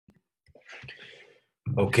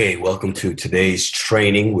Okay, welcome to today's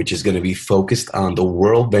training, which is going to be focused on the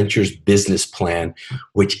WorldVentures business plan,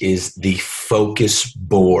 which is the focus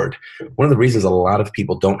board. One of the reasons a lot of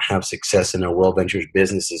people don't have success in their WorldVentures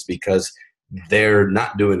business is because they're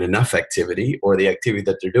not doing enough activity, or the activity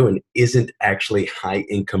that they're doing isn't actually high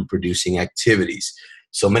income producing activities.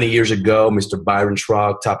 So many years ago, Mr. Byron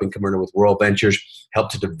Schrog, top income earner with WorldVentures,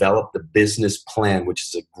 helped to develop the business plan, which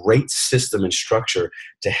is a great system and structure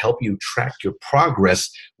to help you track your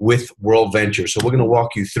progress with WorldVentures. So we're going to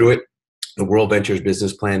walk you through it. The WorldVentures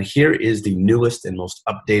business plan. Here is the newest and most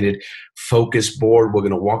updated focus board. We're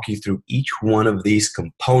going to walk you through each one of these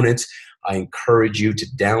components. I encourage you to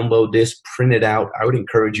download this, print it out. I would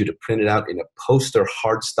encourage you to print it out in a poster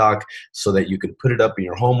hard stock so that you can put it up in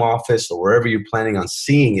your home office or wherever you're planning on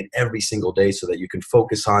seeing it every single day, so that you can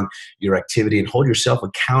focus on your activity and hold yourself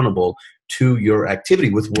accountable to your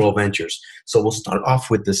activity with WorldVentures. So we'll start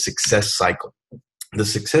off with the success cycle. The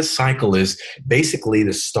success cycle is basically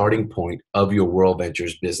the starting point of your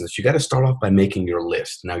WorldVentures business. You got to start off by making your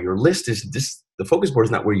list. Now, your list is this. The focus board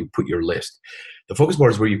is not where you put your list. The focus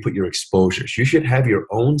board is where you put your exposures. You should have your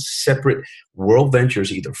own separate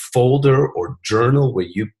WorldVentures, either folder or journal, where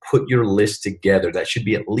you put your list together. That should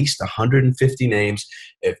be at least 150 names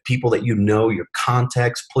of people that you know, your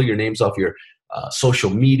contacts. Pull your names off your social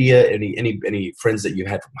media, any friends that you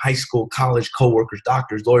had from high school, college, coworkers,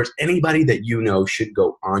 doctors, lawyers, anybody that you know should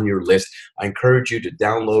go on your list. I encourage you to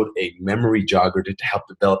download a memory jogger to help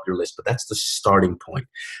develop your list, but that's the starting point.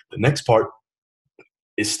 The next part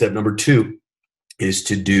is step number 2, is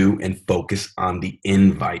to do and focus on the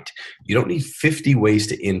invite. You don't need 50 ways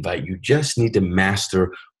to invite. You just need to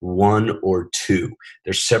master 1 or 2.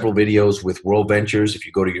 There's several videos with WorldVentures. If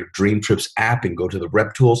you go to your Dream Trips app and go to the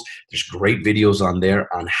Rep Tools, there's great videos on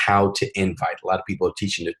there on how to invite. A lot of people are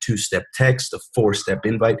teaching the 2-step text, the 4-step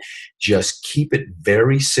invite. Just keep it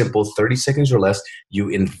very simple, 30 seconds or less. You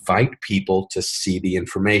invite people to see the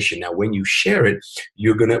information. Now, when you share it,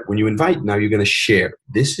 when you invite, now you're gonna share.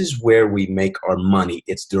 This is where we make our money.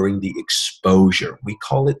 It's during the exposure. We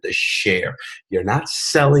call it the share. You're not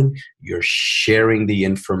selling, you're sharing the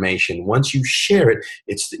information. Once you share it,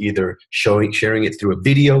 it's either sharing it through a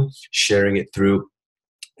video, sharing it through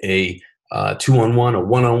a 2-on-1, a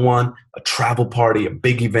 1-on-1, a travel party, a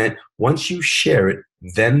big event. Once you share it,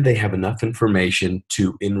 then they have enough information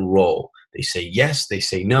to enroll. They say yes, they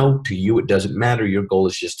say no. To you, it doesn't matter. Your goal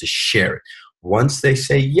is just to share it. Once they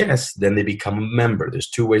say yes, then they become a member.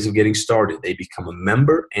 There's 2 ways of getting started. They become a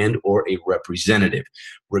member and or a representative.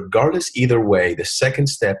 Regardless, either way, the second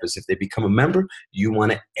step is, if they become a member, you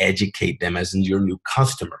want to educate them as in your new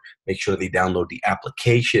customer. Make sure they download the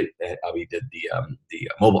application, the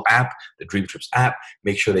mobile app, the Dream Trips app.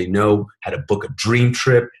 Make sure they know how to book a dream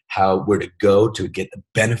trip, where to go to get the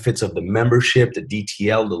benefits of the membership, the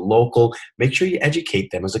DTL, the local. Make sure you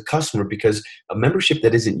educate them as a customer, because a membership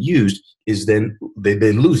that isn't used is then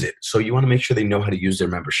they lose it. So you want to make sure they know how to use their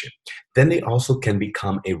membership. Then they also can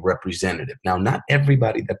become a representative. Now, not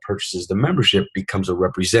everybody that purchases the membership becomes a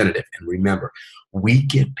representative. And remember, we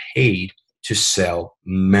get paid to sell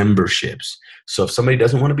memberships. So if somebody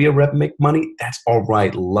doesn't want to be a rep and make money, that's all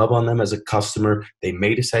right. Love on them as a customer. They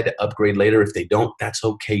may decide to upgrade later. If they don't, that's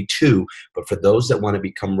okay too. But for those that want to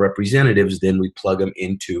become representatives, then we plug them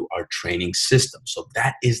into our training system. So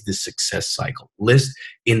that is the success cycle. List,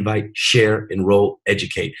 invite, share, enroll,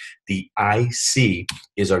 educate. The IC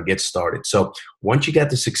is our get started. So once you got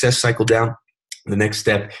the success cycle down, the next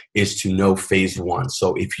step is to know phase 1.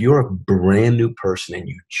 So if you're a brand new person and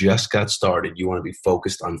you just got started, you want to be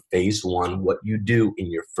focused on phase 1, what you do in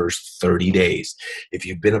your first 30 days. If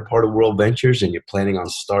you've been a part of WorldVentures and you're planning on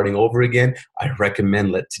starting over again, I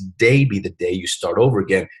recommend let today be the day you start over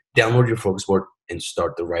again. Download your focus board and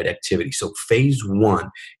start the right activity. So phase 1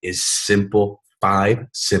 is simple. 5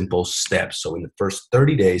 simple steps. So in the first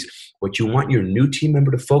 30 days, what you want your new team member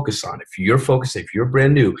to focus on, if you're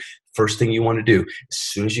brand new, first thing you want to do, as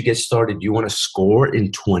soon as you get started, you want to score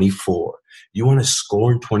in 24. You want to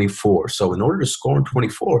score in 24. So in order to score in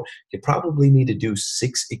 24, you probably need to do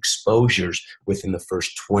 6 exposures within the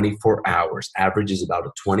first 24 hours. Average is about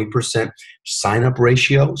a 20% sign-up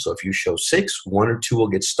ratio. So if you show 6, 1 or 2 will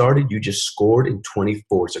get started. You just scored in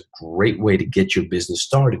 24. It's a great way to get your business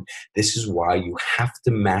started. This is why you have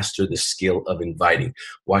to master the skill of inviting.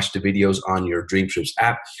 Watch the videos on your Dream Trips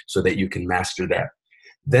app so that you can master that.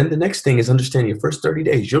 Then the next thing is understand your first 30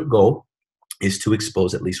 days. Your goal is to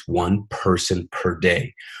expose at least 1 person per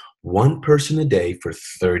day. One person a day for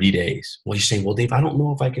 30 days. Well, you're saying, well, Dave, I don't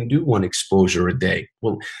know if I can do one exposure a day.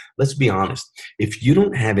 Well, let's be honest. If you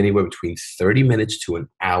don't have anywhere between 30 minutes to an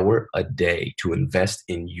hour a day to invest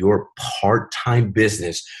in your part-time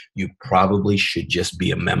business, you probably should just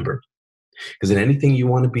be a member. Because in anything you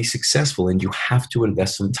want to be successful in, you have to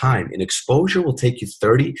invest some time. And exposure will take you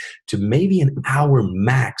 30 to maybe an hour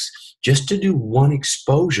max just to do one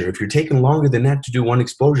exposure. If you're taking longer than that to do one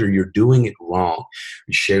exposure, you're doing it wrong.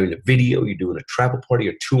 You're sharing a video, you're doing a travel party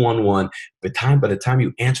or two-on-one. By the time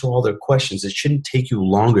you answer all their questions, it shouldn't take you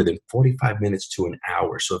longer than 45 minutes to an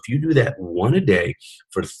hour. So if you do that one a day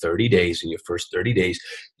for 30 days, in your first 30 days,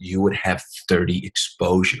 you would have 30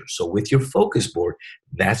 exposures. So with your focus board,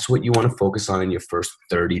 that's what you want to focus on in your first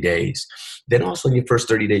 30 days. Then also in your first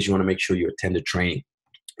 30 days, you want to make sure you attend a training.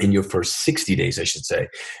 In your first 60 days, I should say,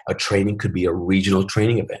 a training could be a regional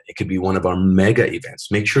training event. It could be one of our mega events.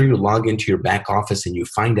 Make sure you log into your back office and you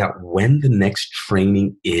find out when the next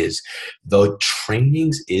training is. The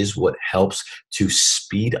trainings is what helps to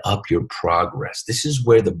speed up your progress. This is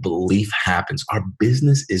where the belief happens. Our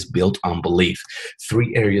business is built on belief.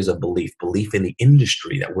 3 areas of belief. Belief in the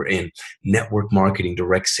industry that we're in, network marketing,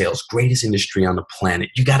 direct sales, greatest industry on the planet.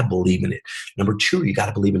 You got to believe in it. Number 2, you got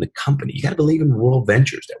to believe in the company. You got to believe in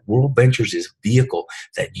WorldVentures. That WorldVentures is a vehicle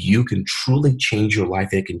that you can truly change your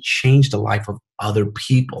life. It can change the life of other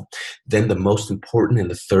people. Then the most important and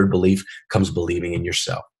the third belief comes believing in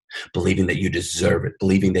yourself. Believing that you deserve it,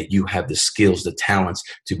 believing that you have the skills, the talents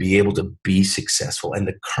to be able to be successful, and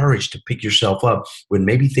the courage to pick yourself up when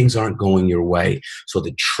maybe things aren't going your way. So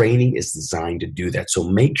the training is designed to do that. So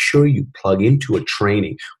make sure you plug into a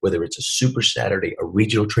training, whether it's a Super Saturday, a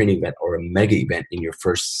regional training event, or a mega event in your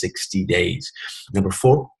first 60 days. Number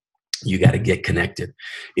 4, you got to get connected.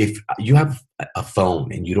 If you have a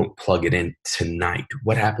phone and you don't plug it in tonight,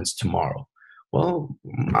 what happens tomorrow? Well,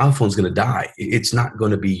 my phone's going to die. It's not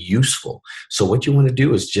going to be useful. So what you want to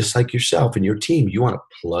do is just like yourself and your team, you want to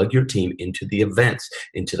plug your team into the events,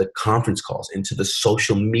 into the conference calls, into the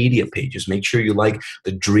social media pages. Make sure you like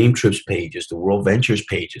the Dream Trips pages, the WorldVentures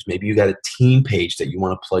pages. Maybe you got a team page that you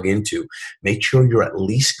want to plug into. Make sure you're at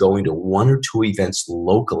least going to 1 or 2 events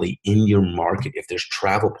locally in your market. If there's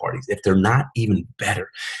travel parties, if they're not, even better.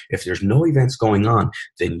 If there's no events going on,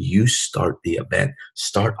 then you start the event.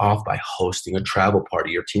 Start off by hosting a travel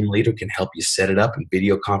party. Your team leader can help you set it up and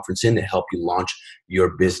video conference in to help you launch your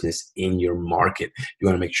business in your market. You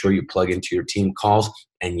want to make sure you plug into your team calls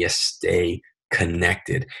and you stay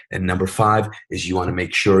connected. And number 5 is you want to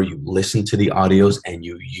make sure you listen to the audios and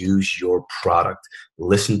you use your product.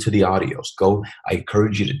 Listen to the audios. I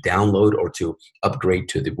encourage you to download or to upgrade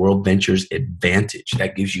to the WorldVentures Advantage.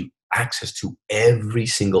 That gives you access to every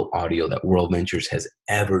single audio that WorldVentures has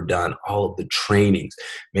ever done, all of the trainings.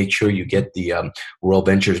 Make sure you get the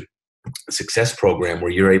WorldVentures Success Program, where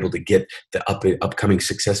you're able to get the upcoming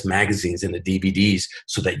success magazines and the DVDs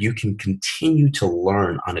so that you can continue to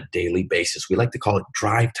learn on a daily basis. We like to call it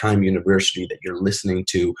Drive Time University, that you're listening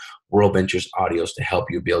to WorldVentures audios to help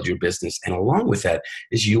you build your business. And along with that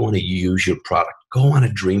is you want to use your product. Go on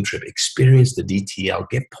a dream trip, experience the DTL,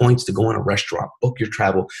 get points to go on a restaurant, book your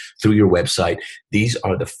travel through your website. These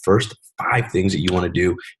are the first 5 things that you want to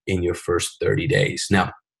do in your first 30 days.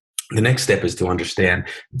 Now, the next step is to understand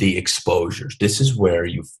the exposures. This is where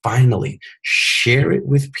you finally share it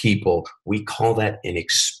with people. We call that an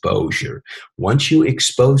exposure. Once you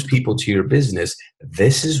expose people to your business,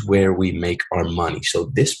 this is where we make our money.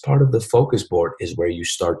 So this part of the focus board is where you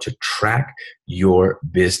start to track your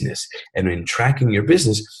business. And in tracking your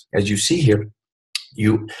business, as you see here,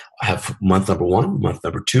 you have month number 1, month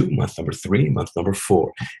number 2, month number 3, month number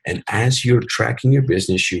 4. And as you're tracking your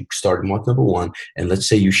business, you start month number 1, and let's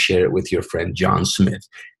say you share it with your friend John Smith.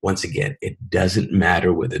 Once again, it doesn't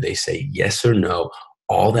matter whether they say yes or no.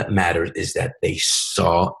 All that matters is that they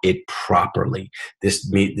saw it properly. This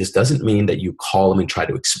doesn't mean that you call them and try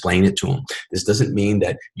to explain it to them. This doesn't mean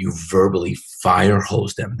that you verbally fire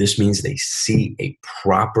hose them. This means they see a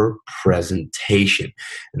proper presentation.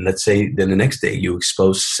 And let's say then the next day you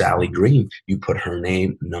expose Sally Green. You put her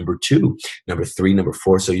name number 2, number 3, number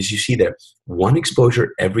 4. So as you see there, 1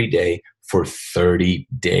 exposure every day for 30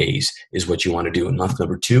 days is what you want to do. In month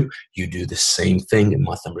number 2, you do the same thing. In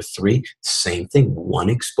month number 3, same thing. 1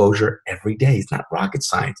 exposure every day. It's not rocket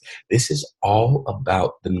science. This is all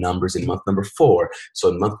about the numbers in month number 4. So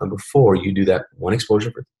in month number 4, you do that 1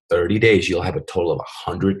 exposure for 30 days. You'll have a total of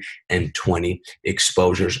 120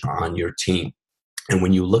 exposures on your team. And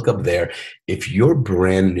when you look up there, if you're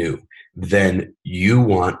brand new, then you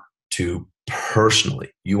want to personally.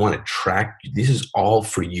 You want to track, this is all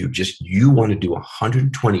for you. Just you want to do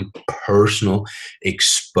 120 personal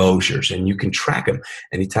exposures, and you can track them.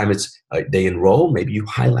 Anytime they enroll, maybe you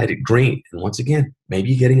highlight it green. And once again, maybe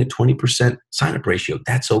you're getting a 20% sign-up ratio.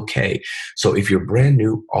 That's okay. So if you're brand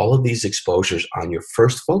new, all of these exposures on your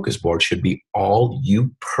first focus board should be all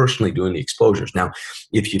you personally doing the exposures. Now,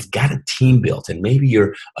 if you've got a team built and maybe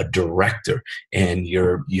you're a director and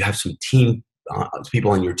you have some team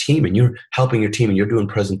people on your team and you're helping your team and you're doing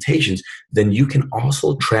presentations, then you can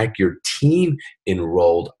also track your team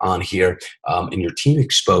enrolled on here and your team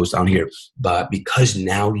exposed on here, but because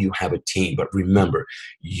now you have a team. But remember,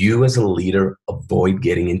 you as a leader, avoid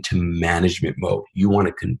getting into management mode. You want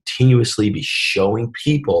to continuously be showing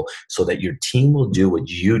people so that your team will do what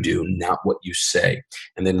you do, not what you say.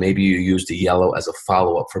 And then maybe you use the yellow as a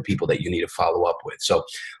follow-up for people that you need to follow up with. So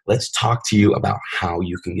let's talk to you about how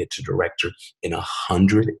you can get to director in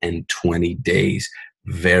 120 days.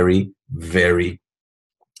 Very, very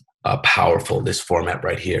powerful, this format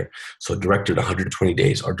right here. So director in 120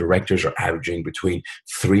 days. Our directors are averaging between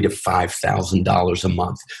 $3,000 to $5,000 a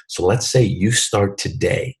month. So let's say you start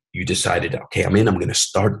today. You decided, okay, I'm going to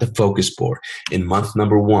start the focus board. In month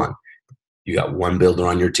number 1, you got one builder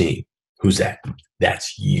on your team. Who's that?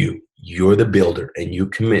 That's you. You're the builder, and you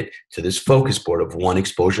commit to this focus board of 1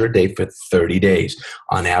 exposure a day for 30 days.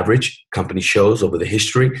 On average, company shows over the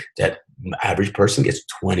history that average person gets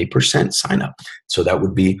 20% sign up. So that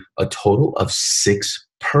would be a total of 6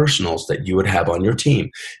 personals that you would have on your team.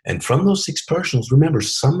 And from those 6 personals, remember,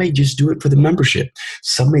 some may just do it for the membership.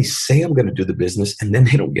 Some may say, I'm going to do the business, and then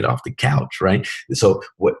they don't get off the couch, right? So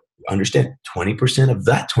understand, 20% of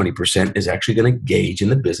that 20% is actually going to engage in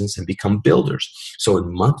the business and become builders. So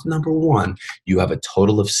in month number 1, you have a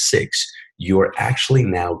total of 6. You are actually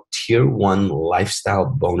now tier 1 lifestyle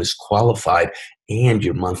bonus qualified, and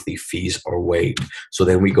your monthly fees are waived. So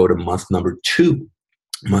then we go to month number 2.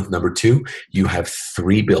 Month number 2, you have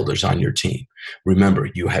 3 builders on your team. Remember,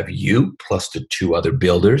 you have you plus the 2 other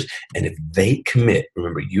builders. And if they commit,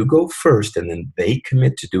 remember, you go first and then they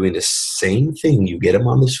commit to doing the same thing, you get them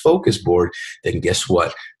on this focus board, then guess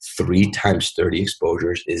what? 3 times 30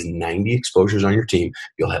 exposures is 90 exposures on your team.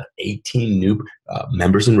 You'll have 18 new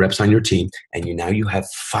members and reps on your team. And now you have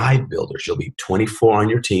 5 builders. You'll be 24 on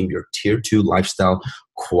your team. You're tier 2 lifestyle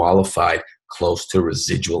qualified, close to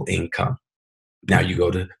residual income. Now you go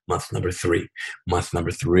to month number 3. Month number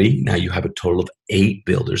 3, now you have a total of 8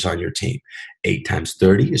 builders on your team. 8 times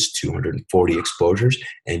 30 is 240 exposures,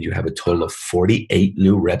 and you have a total of 48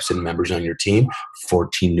 new reps and members on your team,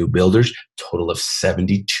 14 new builders, total of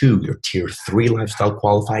 72. You're tier 3 lifestyle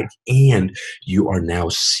qualified, and you are now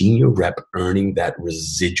senior rep earning that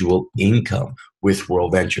residual income with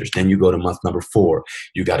WorldVentures. Then you go to month number 4.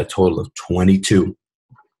 You got a total of 22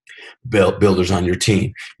 builders on your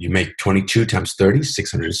team. You make 22 times 30,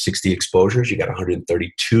 660 exposures. You got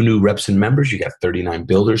 132 new reps and members. You got 39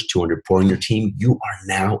 builders, 204 on your team. You are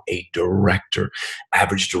now a director.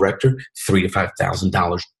 Average director, $3,000 to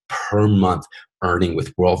 $5,000 per month earning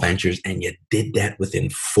with WorldVentures, and you did that within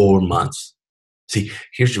 4 months. See,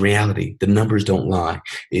 here's the reality. The numbers don't lie.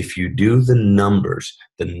 If you do the numbers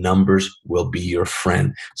will be your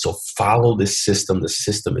friend. So follow this system. The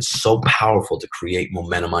system is so powerful to create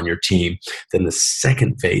momentum on your team. Then the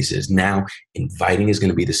second phase is now inviting is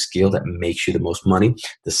going to be the skill that makes you the most money.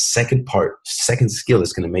 The second skill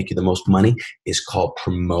that's going to make you the most money is called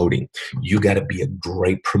promoting. You got to be a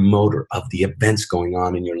great promoter of the events going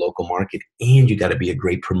on in your local market, and you got to be a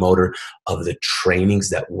great promoter of the trainings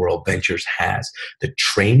that WorldVentures has. The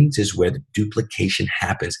trainings is where the duplication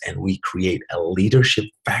happens, and we create a leadership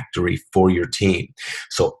factory for your team.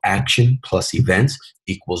 So action plus events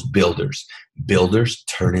equals builders. Builders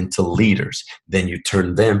turn into leaders. Then you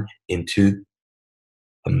turn them into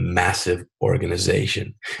a massive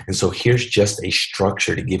organization. And so here's just a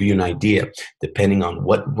structure to give you an idea. Depending on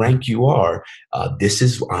what rank you are, this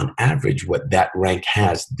is on average what that rank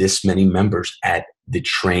has, this many members at the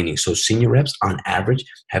training. So senior reps on average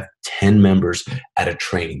have 10 members at a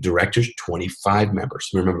training. Directors, 25 members.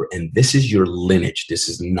 Remember, and this is your lineage. This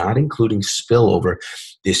is not including spillover.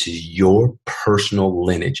 This is your personal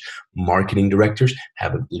lineage. Marketing directors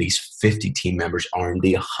have at least 50 team members,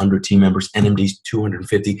 RMD 100 team members, NMDs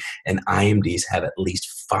 250, and IMDs have at least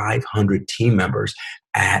 500 team members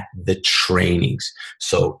at the trainings.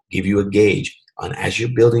 So give you a gauge on, as you're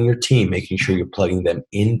building your team, making sure you're plugging them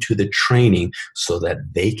into the training so that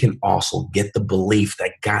they can also get the belief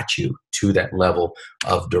that got you to that level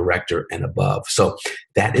of director and above. So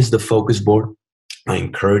that is the focus board. I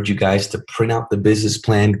encourage you guys to print out the business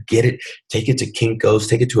plan, get it, take it to Kinko's,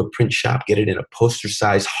 take it to a print shop, get it in a poster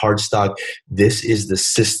size hard stock. This is the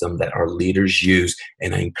system that our leaders use,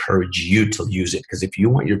 and I encourage you to use it, because if you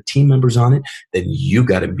want your team members on it, then you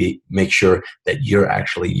got to make sure that you're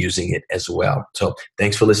actually using it as well. So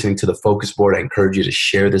thanks for listening to the Focus Board. I encourage you to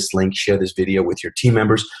share this link, share this video with your team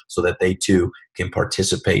members so that they too can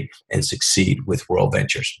participate and succeed with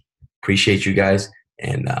WorldVentures. Appreciate you guys,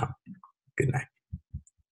 and